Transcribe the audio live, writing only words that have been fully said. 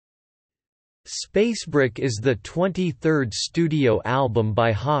Spacebrock is the 23rd studio album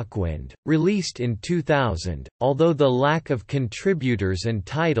by Hawkwind, released in 2000, although the lack of contributors and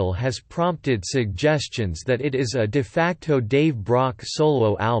title has prompted suggestions that it is a de facto Dave Brock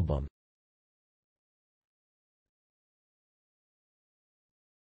solo album.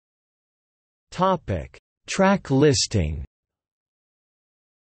 Track listing.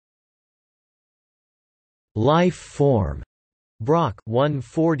 Life Form, Brock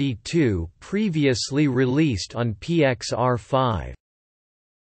 142, previously released on PXR5.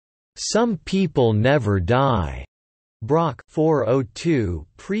 Some People Never Die, Brock 402,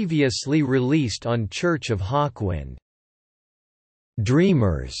 previously released on Church of Hawkwind.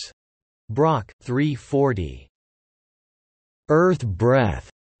 Dreamers, Brock 340. Earth Breath,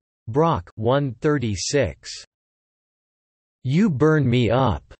 Brock 136. You Burn Me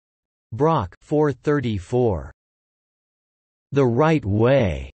Up, Brock 434. The Right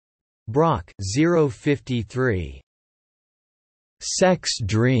Way, Brock 053. Sex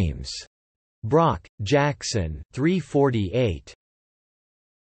Dreams, Brock, Jackson 348.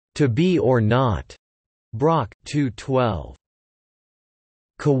 To Be or Not, Brock 212.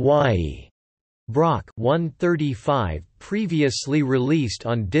 Kawaii, Brock 135, previously released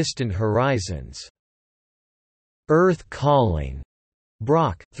on Distant Horizons. Earth Calling,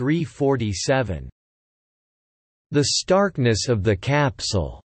 Brock 347. The Starkness of the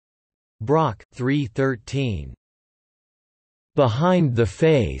Capsule, Brock 313. Behind the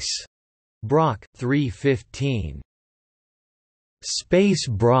Face, Brock 315.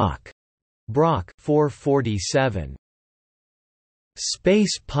 Spacebrock, Brock 447.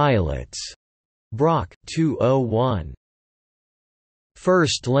 Space Pilots, Brock 201.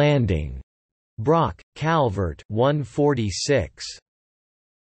 First Landing, Brock, Calvert 146.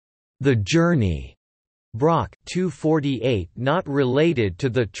 The Journey, Brock 248, not related to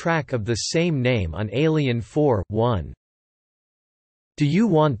the track of the same name on Alien 4-1. Do You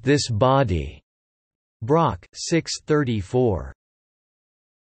Want This Body, Brock 634.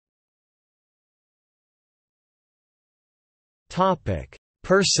 Topic: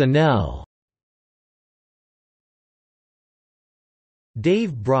 Personnel.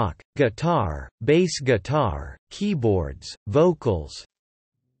 Dave Brock, guitar, bass guitar, keyboards, vocals.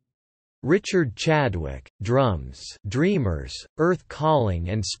 Richard Chadwick, drums, Dreamers, Earth Calling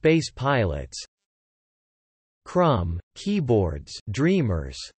and Space Pilots. Crumb, keyboards,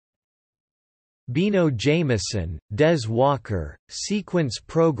 Dreamers. Bino Jameson, Des Walker, sequence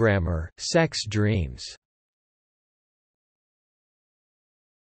programmer, Sex Dreams.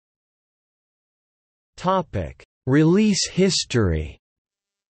 Topic: Release history.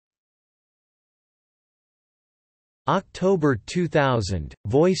 October 2000,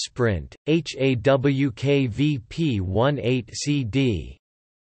 VoicePrint, HAWKVP 18 CD.